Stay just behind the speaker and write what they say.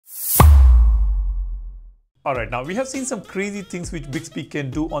Alright, now we have seen some crazy things which Bixby can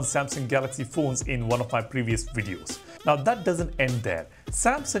do on Samsung Galaxy phones in one of my previous videos. Now that doesn't end there.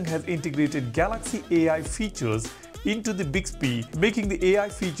 Samsung has integrated Galaxy AI features into the Bixby, making the AI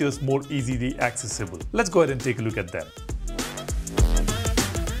features more easily accessible. Let's go ahead and take a look at them.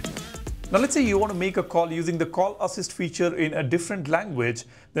 Now let's say you want to make a call using the call assist feature in a different language,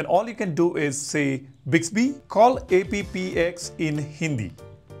 then all you can do is say, Bixby, call APPX in Hindi.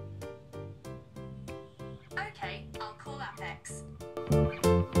 Okay, I'll call APX.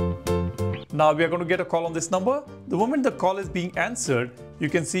 Now we are going to get a call on this number. The moment the call is being answered, you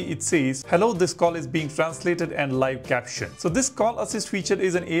can see it says, hello, this call is being translated and live captioned. So this call assist feature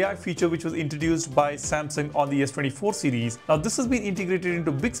is an AI feature which was introduced by Samsung on the S24 series. Now this has been integrated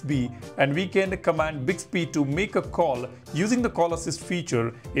into Bixby and we can command Bixby to make a call using the call assist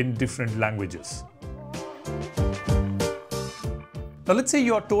feature in different languages. Now let's say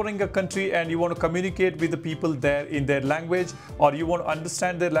you are touring a country and you want to communicate with the people there in their language, or you want to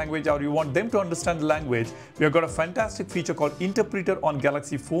understand their language, or you want them to understand the language. We have got a fantastic feature called Interpreter on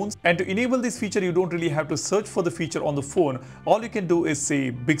Galaxy phones, and to enable this feature you don't really have to search for the feature on the phone. All you can do is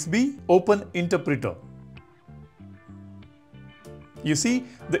say Bixby, open Interpreter. You see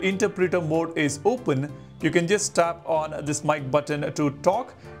the interpreter mode is open. You can just tap on this mic button to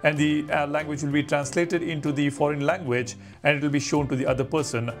talk and the language will be translated into the foreign language and it will be shown to the other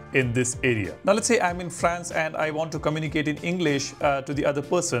person in this area. Now let's say I'm in France and I want to communicate in English to the other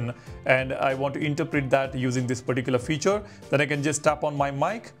person and I want to interpret that using this particular feature. Then I can just tap on my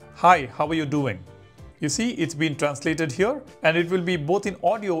mic. Hi, how are you doing? You see, it's been translated here and it will be both in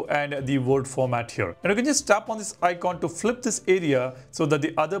audio and the word format here. And you can just tap on this icon to flip this area so that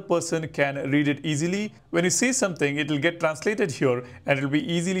the other person can read it easily. When you say something, it will get translated here and it will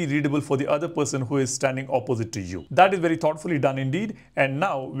be easily readable for the other person who is standing opposite to you. That is very thoughtfully done indeed. And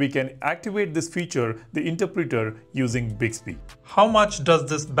now we can activate this feature, the interpreter, using Bixby. How much does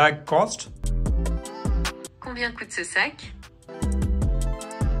this bag cost? Combien coûte ce sac?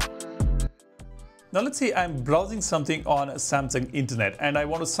 Now let's say I'm browsing something on Samsung internet and I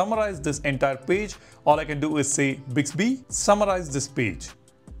want to summarize this entire page. All I can do is say, Bixby, summarize this page.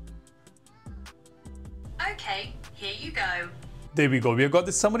 Okay, here you go. There we go. We have got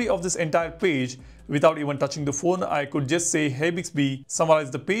the summary of this entire page without even touching the phone. I could just say, hey Bixby, summarize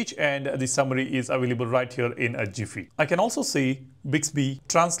the page, and the summary is available right here in a jiffy. I can also say, Bixby,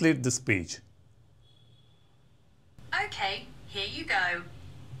 translate this page. Okay, here you go.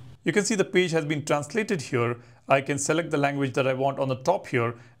 You can see the page has been translated here. I can select the language that I want on the top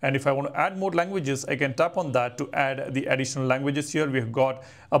here, and if I want to add more languages, I can tap on that to add the additional languages here. We've got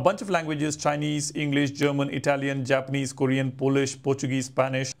a bunch of languages: Chinese, English, German, Italian, Japanese, Korean, Polish, Portuguese,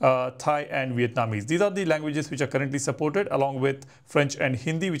 Spanish, Thai and Vietnamese. These are the languages which are currently supported, along with French and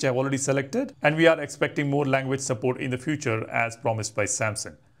Hindi, which I've already selected, and we are expecting more language support in the future as promised by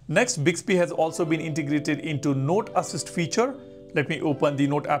Samsung. Next, Bixby has also been integrated into Note Assist feature. Let me open the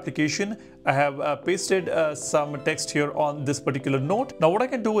note application. I have pasted some text here on this particular note. Now what I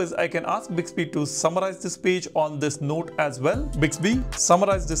can do is I can ask Bixby to summarize this page on this note as well. Bixby,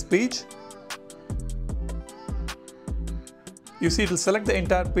 summarize this page. You see, it will select the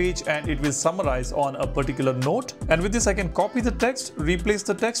entire page and it will summarize on a particular note. And with this, I can copy the text, replace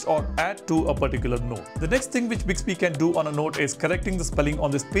the text, or add to a particular note. The next thing which Bixby can do on a note is correcting the spelling on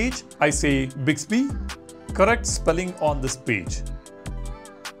this page. I say, Bixby, correct spelling on this page.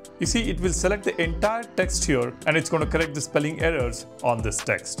 You see, it will select the entire text here and it's going to correct the spelling errors on this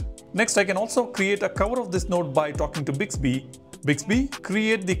text. Next, I can also create a cover of this note by talking to Bixby. Bixby,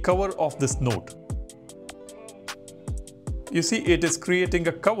 create the cover of this note. You see, it is creating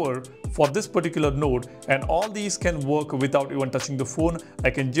a cover for this particular note, and all these can work without even touching the phone. I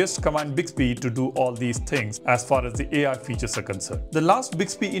can just command Bixby to do all these things as far as the AI features are concerned. The last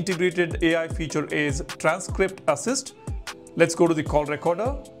Bixby integrated AI feature is Transcript Assist. Let's go to the call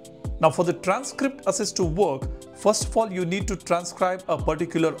recorder. Now for the Transcript Assist to work, first of all, you need to transcribe a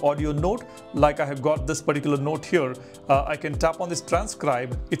particular audio note. Like I have got this particular note here. I can tap on this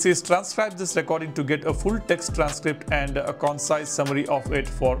transcribe. It says transcribe this recording to get a full text transcript and a concise summary of it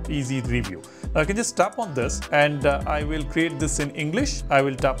for easy review. Now I can just tap on this and I will create this in English. I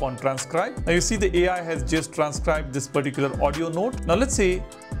will tap on transcribe. Now you see the AI has just transcribed this particular audio note. Now let's say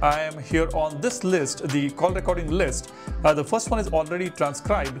I am here on this list, the call recording list. The first one is already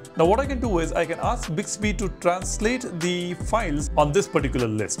transcribed. Now what I can do is I can ask Bixby to translate the files on this particular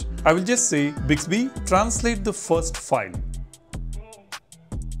list. I will just say, Bixby, translate the first file.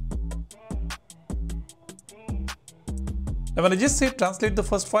 Now when I just say translate the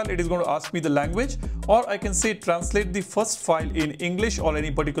first file, it is going to ask me the language, or I can say translate the first file in English or any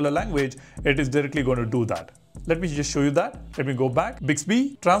particular language. It is directly going to do that. Let me just show you that. Let me go back.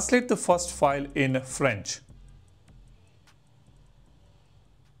 Bixby, translate the first file in French.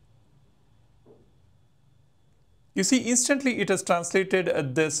 You see, instantly it has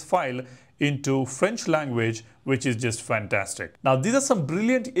translated this file into French language, which is just fantastic. Now, these are some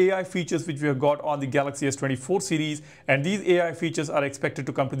brilliant AI features which we have got on the Galaxy S24 series, and these AI features are expected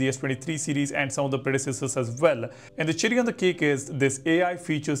to come to the S23 series and some of the predecessors as well. And the cherry on the cake is this AI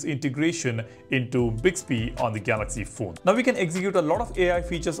features integration into Bixby on the Galaxy phone. Now, we can execute a lot of AI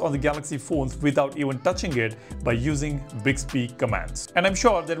features on the Galaxy phones without even touching it by using Bixby commands. And I'm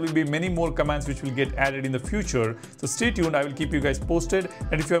sure there will be many more commands which will get added in the future. So stay tuned, I will keep you guys posted.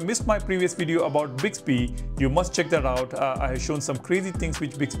 And if you have missed my previous video about Bixby, you must check that out. I have shown some crazy things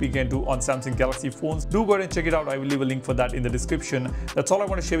which Bixby can do on Samsung Galaxy phones. Do go ahead and check it out. I will leave a link for that in the description. That's all I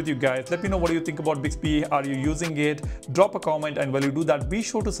want to share with you guys. Let me know what do you think about Bixby. Are you using it? Drop a comment, and while you do that, be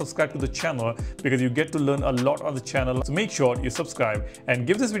sure to subscribe to the channel because you get to learn a lot on the channel. So make sure you subscribe and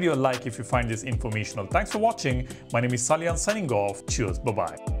give this video a like if you find this informational. Thanks for watching. My name is Salian signing off. Cheers.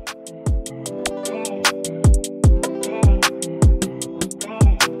 Bye-bye.